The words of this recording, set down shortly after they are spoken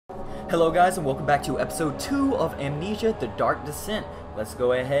Hello guys, and welcome back to episode 2 of Amnesia the Dark Descent. Let's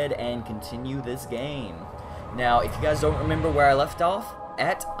go ahead and continue this game. Now, if you guys don't remember where I left off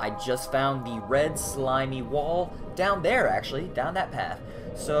at, I just found the red slimy wall down there, actually, down that path.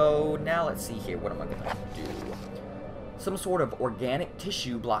 So now let's see here, what am I gonna do? Some sort of organic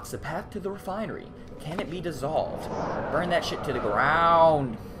tissue blocks the path to the refinery. Can it be dissolved? Burn that shit to the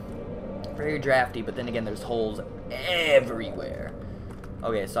ground. Very drafty, but then again, there's holes everywhere.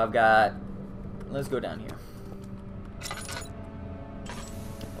 Okay, so I've got... Let's go down here.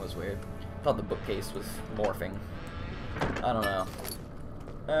 That was weird. I thought the bookcase was morphing. I don't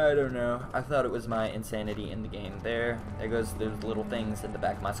know. I thought it was my insanity in the game. There goes those little things in the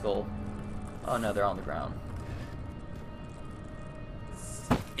back of my skull. Oh no, they're on the ground.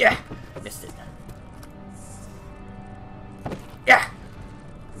 Yeah! Missed it. Yeah!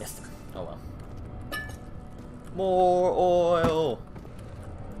 Missed him. Oh well. More oil!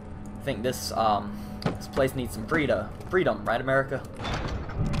 I think this place needs some freedom, right, America?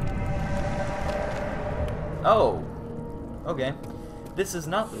 Oh, okay. This is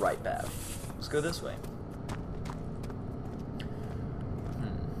not the right path. Let's go this way.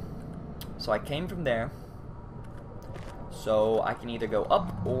 So I came from there. So I can either go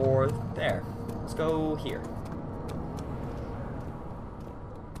up or there. Let's go here.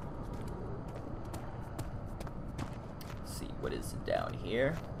 Let's see, what is down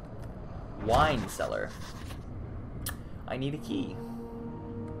here? Wine cellar. I need a key.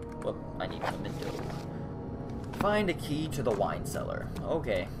 Well, I need a memento. Find a key to the wine cellar.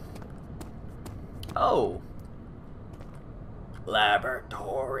 Okay. Oh.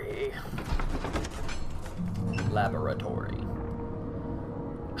 Laboratory.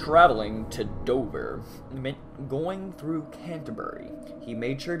 Traveling to Dover meant going through Canterbury. He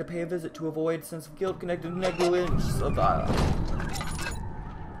made sure to pay a visit to avoid sense of guilt connected to negligence of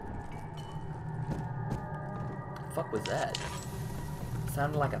fuck was that? It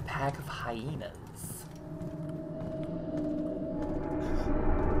sounded like a pack of hyenas.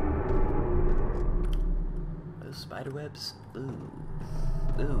 Those spider webs? Ooh.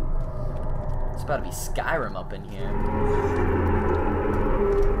 Ooh. It's about to be Skyrim up in here.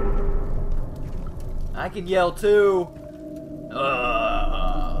 I can yell too!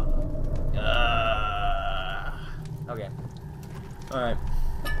 Okay. Alright.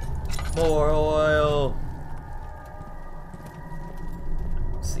 More oil!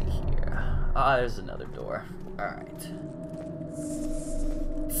 Ah, there's another door. Alright.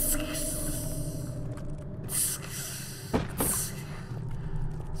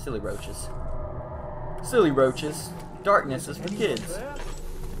 Silly roaches. Silly roaches. Darkness is for kids.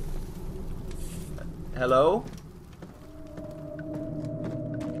 Hello?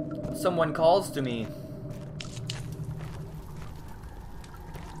 Someone calls to me.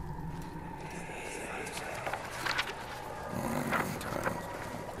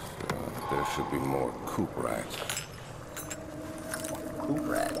 There should be more coop rat. Coop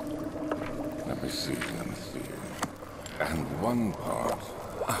rat. Let me see. And one part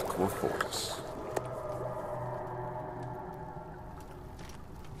aqua force.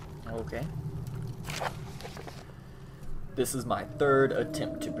 Okay. This is my third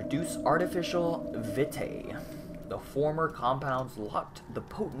attempt to produce artificial vitae. The former compounds lacked the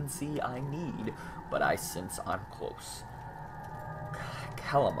potency I need, but I sense I'm close.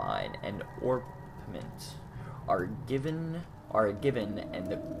 Calamine and orpiment are given and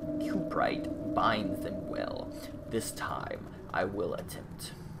the cuprite binds them well. This time I will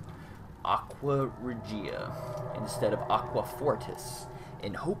attempt aqua regia instead of aqua fortis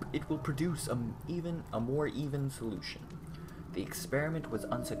in hope it will produce a more even solution. The experiment was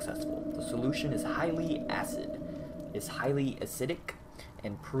unsuccessful. The solution is highly acidic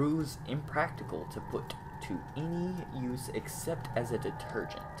and proves impractical to put to any use except as a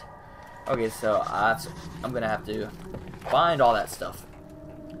detergent. Okay, so I'm gonna have to find all that stuff.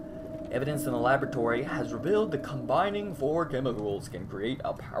 Evidence in the laboratory has revealed that combining 4 chemicals can create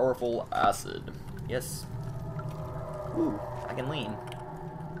a powerful acid. Yes. Ooh, I can lean.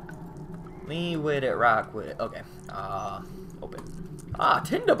 Lean with it, rock with it. Okay. Open. Ah,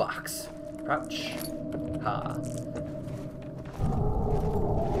 tinderbox. Crouch. Ha.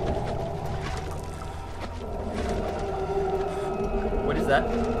 What is that?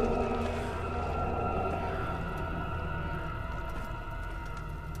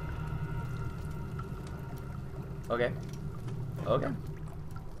 Okay. Okay.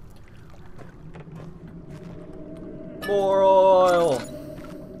 More oil!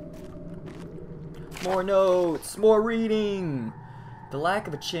 More notes! More reading! The lack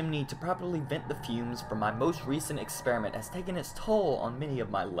of a chimney to properly vent the fumes from my most recent experiment has taken its toll on many of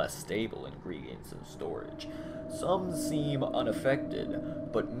my less stable ingredients in storage. Some seem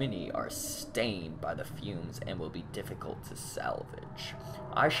unaffected, but many are stained by the fumes and will be difficult to salvage.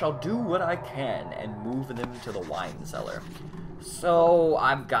 I shall do what I can and move them to the wine cellar. So,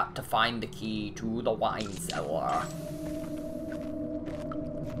 I've got to find the key to the wine cellar.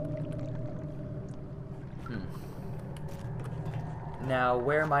 Now,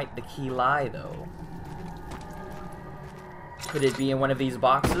 where might the key lie, though? Could it be in one of these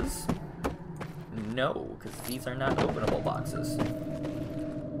boxes? No, because these are not openable boxes.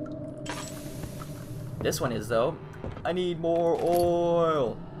 This one is, though. I need more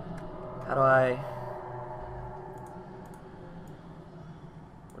oil. How do I...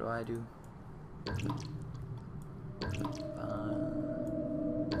 What do I do?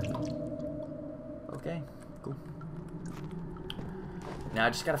 Okay, cool. Now I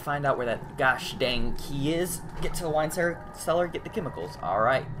just gotta find out where that gosh dang key is. Get to the wine cellar, get the chemicals.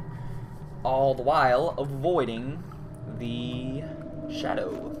 Alright. All the while avoiding the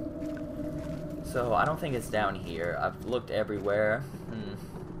shadow. So I don't think it's down here. I've looked everywhere.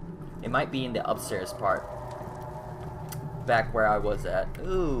 It might be in the upstairs part. Back where I was at.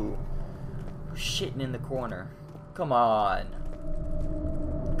 Ooh. Shitting in the corner. Come on.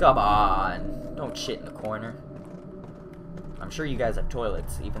 Come on. Don't shit in the corner. I'm sure you guys have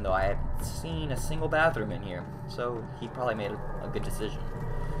toilets, even though I haven't seen a single bathroom in here. So he probably made a good decision.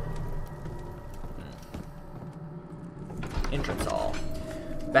 Entrance hall.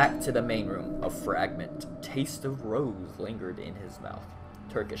 Back to the main room. A fragment. Taste of rose lingered in his mouth.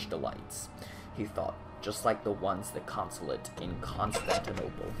 Turkish delights, he thought, just like the ones the consulate in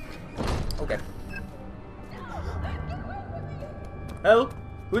Constantinople. Okay. Help?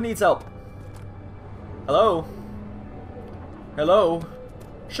 Who needs help? Hello? Hello?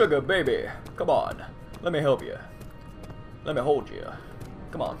 Sugar baby, come on. Let me help you. Let me hold you.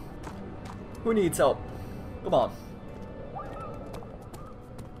 Come on. Who needs help? Come on.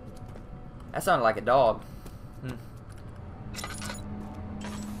 That sounded like a dog.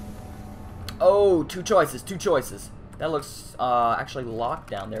 Oh, two choices, two choices. That looks actually locked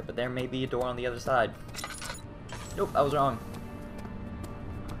down there, but there may be a door on the other side. Nope, I was wrong.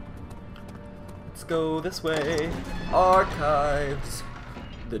 Let's go this way. Archives.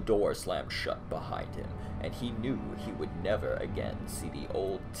 The door slammed shut behind him, and he knew he would never again see the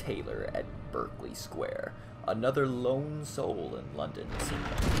old tailor at Berkeley Square. Another lone soul in London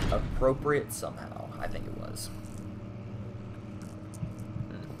seemed appropriate somehow. I think it was.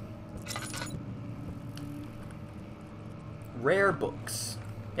 Rare books.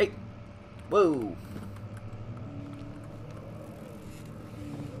 Hey! Whoa!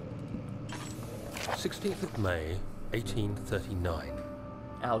 "16th May, 1839.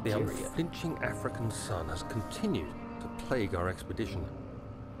 Algeria. The unflinching African sun has continued to plague our expedition,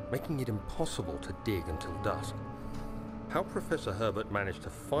 making it impossible to dig until dusk. How Professor Herbert managed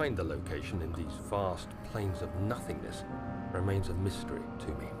to find the location in these vast plains of nothingness remains a mystery to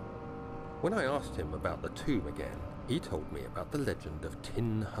me. When I asked him about the tomb again, he told me about the legend of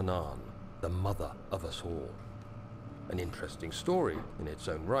Tin Hanan, the mother of us all. An interesting story in its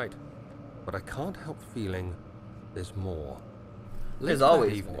own right, but I can't help feeling there's more. There's Later that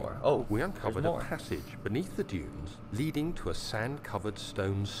always evening, more. Oh, we uncovered there's a more. passage beneath the dunes leading to a sand-covered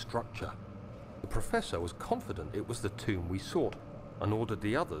stone structure. The professor was confident it was the tomb we sought and ordered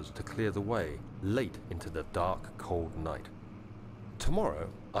the others to clear the way late into the dark, cold night. Tomorrow,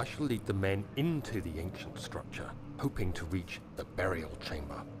 I shall lead the men into the ancient structure, hoping to reach the burial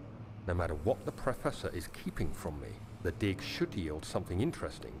chamber. No matter what the professor is keeping from me, the dig should yield something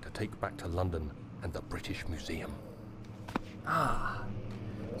interesting to take back to London and the British Museum. Ah.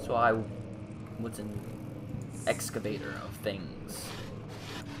 So I was an excavator of things.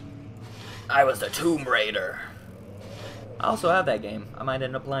 I was the Tomb Raider. I also have that game. I might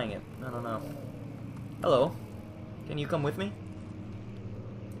end up playing it. I don't know. Hello. Can you come with me?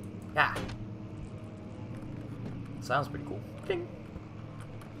 Yeah. Sounds pretty cool. Ding.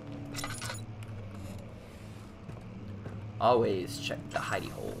 Always check the hidey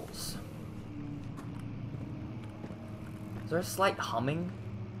holes. Is there a slight humming?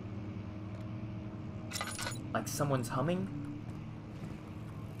 Like someone's humming?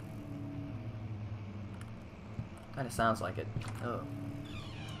 Kinda sounds like it. Oh.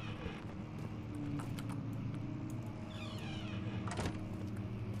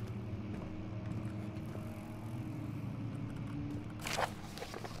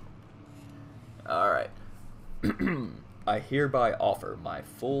 Alright. I hereby offer my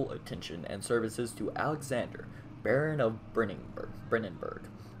full attention and services to Alexander, Baron of Brennenburg.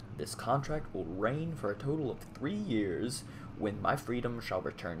 This contract will reign for a total of 3 years, when my freedom shall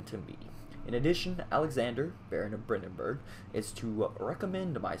return to me. In addition, Alexander, Baron of Brennenburg, is to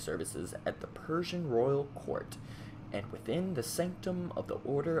recommend my services at the Persian royal court, and within the sanctum of the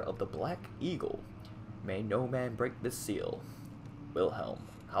Order of the Black Eagle. May no man break this seal. Wilhelm,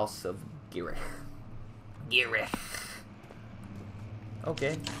 House of Girich.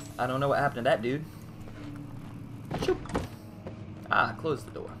 Okay, I don't know what happened to that dude. Shoop. Ah, close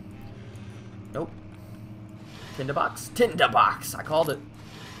the door. Nope. Tinderbox? Tinderbox! I called it.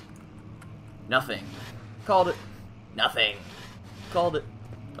 Nothing. Called it. Nothing. Called it.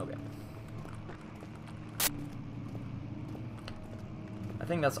 Okay. I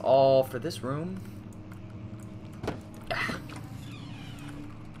think that's all for this room.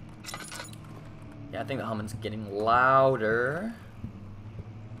 Yeah, I think the humming's getting louder.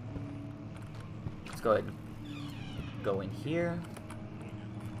 Let's go ahead and go in here.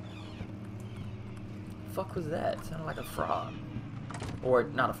 The fuck was that? It sounded like a frog. Or,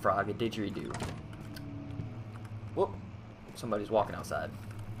 not a frog, a didgeridoo. Whoop. Somebody's walking outside.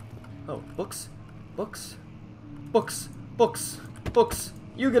 Oh, books? Books? Books! Books! Books!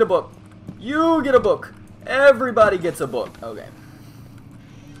 You get a book! You get a book! Everybody gets a book! Okay.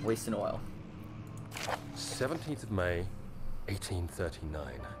 Wasting oil. 17th of May,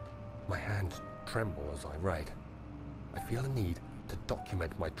 1839. My hands tremble as I write. I feel a need to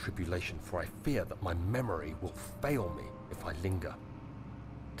document my tribulation, for I fear that my memory will fail me if I linger.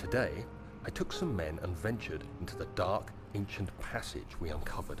 Today, I took some men and ventured into the dark, ancient passage we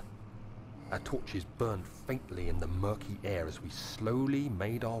uncovered. Our torches burned faintly in the murky air as we slowly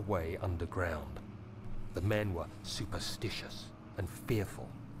made our way underground. The men were superstitious and fearful.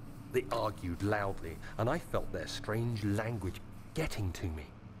 They argued loudly, and I felt their strange language getting to me.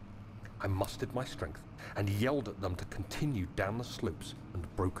 I mustered my strength and yelled at them to continue down the slopes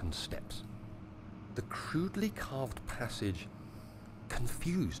and broken steps. The crudely carved passage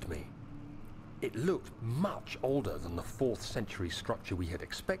confused me. It looked much older than the 4th century structure we had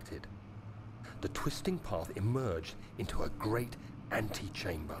expected. The twisting path emerged into a great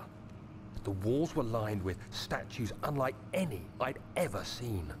antechamber. The walls were lined with statues unlike any I'd ever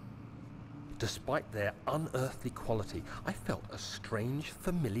seen. Despite their unearthly quality, I felt a strange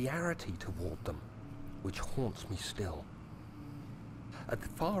familiarity toward them, which haunts me still. At the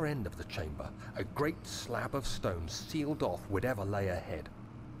far end of the chamber, a great slab of stone sealed off whatever lay ahead.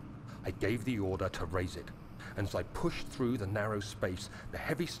 I gave the order to raise it, and as I pushed through the narrow space, the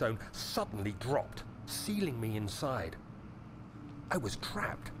heavy stone suddenly dropped, sealing me inside. I was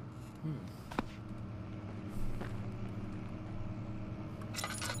trapped.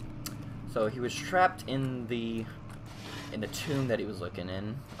 So he was trapped in the tomb that he was looking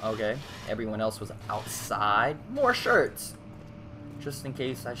in. Okay. Everyone else was outside. More shirts. Just in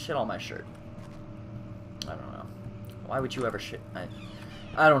case I shit on my shirt. I don't know. Why would you ever shit?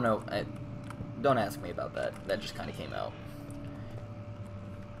 I don't know. Don't ask me about that. That just kind of came out.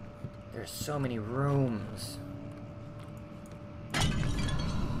 There's so many rooms.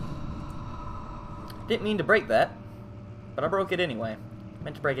 Didn't mean to break that, but I broke it anyway.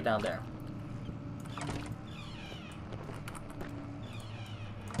 Meant to break it down there.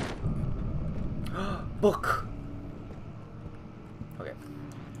 Book. Okay.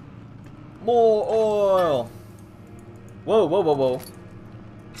 More oil. Whoa, whoa, whoa, whoa.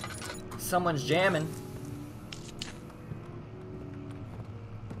 Someone's jamming.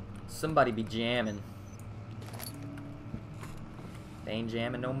 Somebody be jamming. They ain't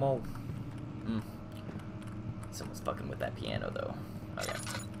jamming no more. Someone's fucking with that piano though. Okay.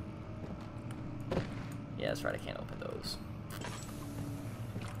 Yeah, that's right, I can't open those.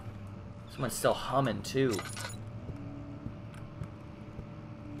 Someone's still humming too.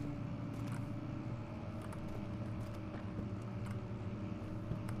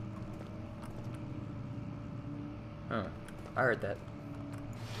 Huh. I heard that.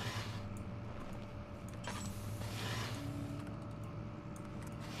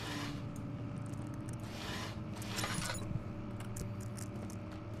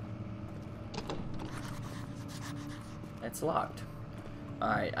 It's locked.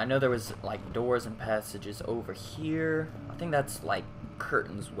 Alright, I know there was like doors and passages over here. I think that's like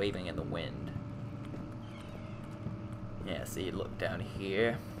curtains waving in the wind. Yeah, see, look down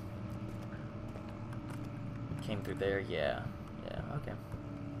here. Came through there, yeah. Yeah, okay.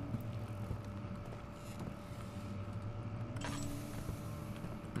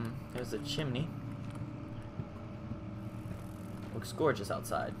 There's a chimney. Looks gorgeous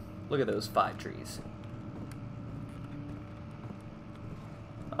outside. Look at those 5 trees.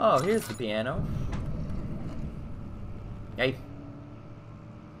 Oh, here's the piano. Hey.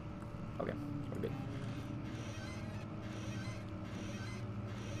 Okay, we're good.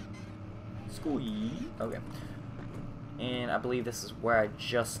 Squee. Okay. And I believe this is where I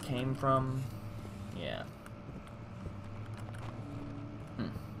just came from. Yeah.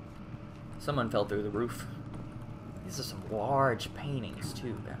 Someone fell through the roof. These are some large paintings,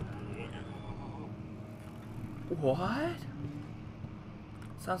 too. What?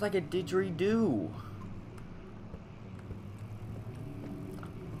 Sounds like a didgeridoo.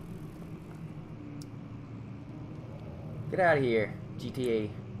 Get out of here, GTA.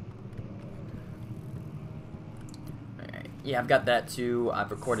 Alright. Yeah, I've got that too.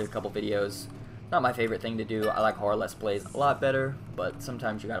 I've recorded a couple videos. Not my favorite thing to do. I like horror Let's Plays a lot better, but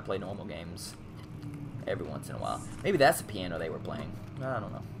sometimes you gotta play normal games every once in a while. Maybe that's the piano they were playing. I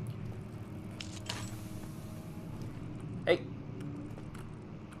don't know. Hey!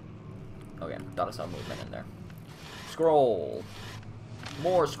 Okay, thought I saw movement in there. Scroll!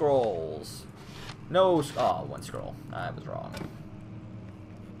 More scrolls! No, oh, one scroll. I was wrong.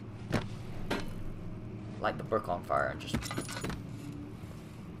 Light the book on fire and just...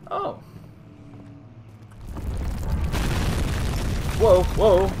 Oh! Whoa,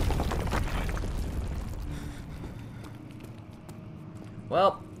 whoa!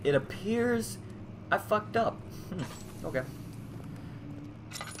 Well, it appears I fucked up. Okay.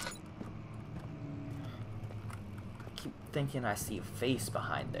 I keep thinking I see a face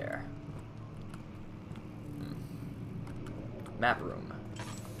behind there. Map room.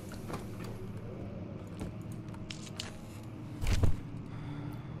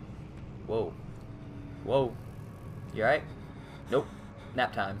 Whoa. Whoa. You alright? Nope.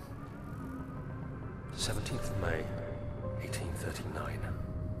 Nap time. 17th of May, 1839.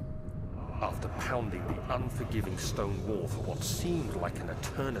 After pounding the unforgiving stone wall for what seemed like an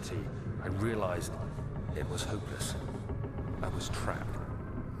eternity, I realized it was hopeless. I was trapped.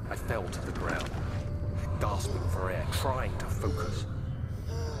 I fell to the ground, gasping for air, trying to focus.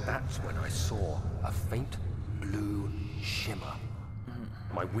 That's when I saw a faint blue shimmer.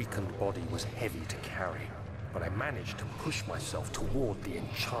 My weakened body was heavy to carry, but I managed to push myself toward the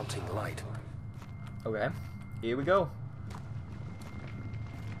enchanting light. Okay, here we go.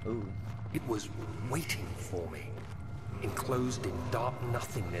 Ooh. It was waiting for me. Enclosed in dark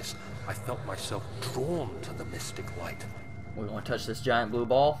nothingness, I felt myself drawn to the mystic light. We want to touch this giant blue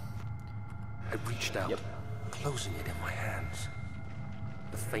ball? I reached out, closing it in my hands.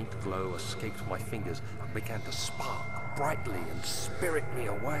 The faint glow escaped my fingers and began to spark brightly and spirit me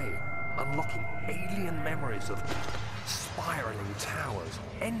away, unlocking alien memories of spiraling towers,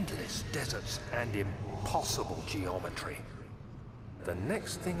 endless deserts, and impossible geometry. The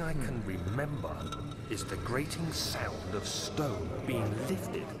next thing I can remember is the grating sound of stone being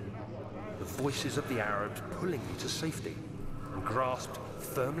lifted, the voices of the Arabs pulling me to safety, and grasped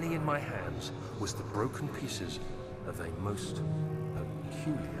firmly in my hands was the broken pieces of a most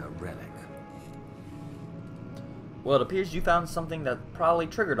peculiar relic. Well, it appears you found something that probably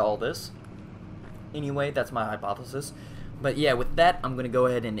triggered all this. Anyway, that's my hypothesis. But yeah, with that, I'm going to go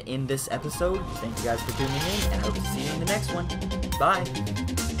ahead and end this episode. Thank you guys for tuning in, and I hope to see you in the next one.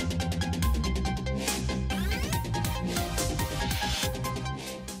 Bye!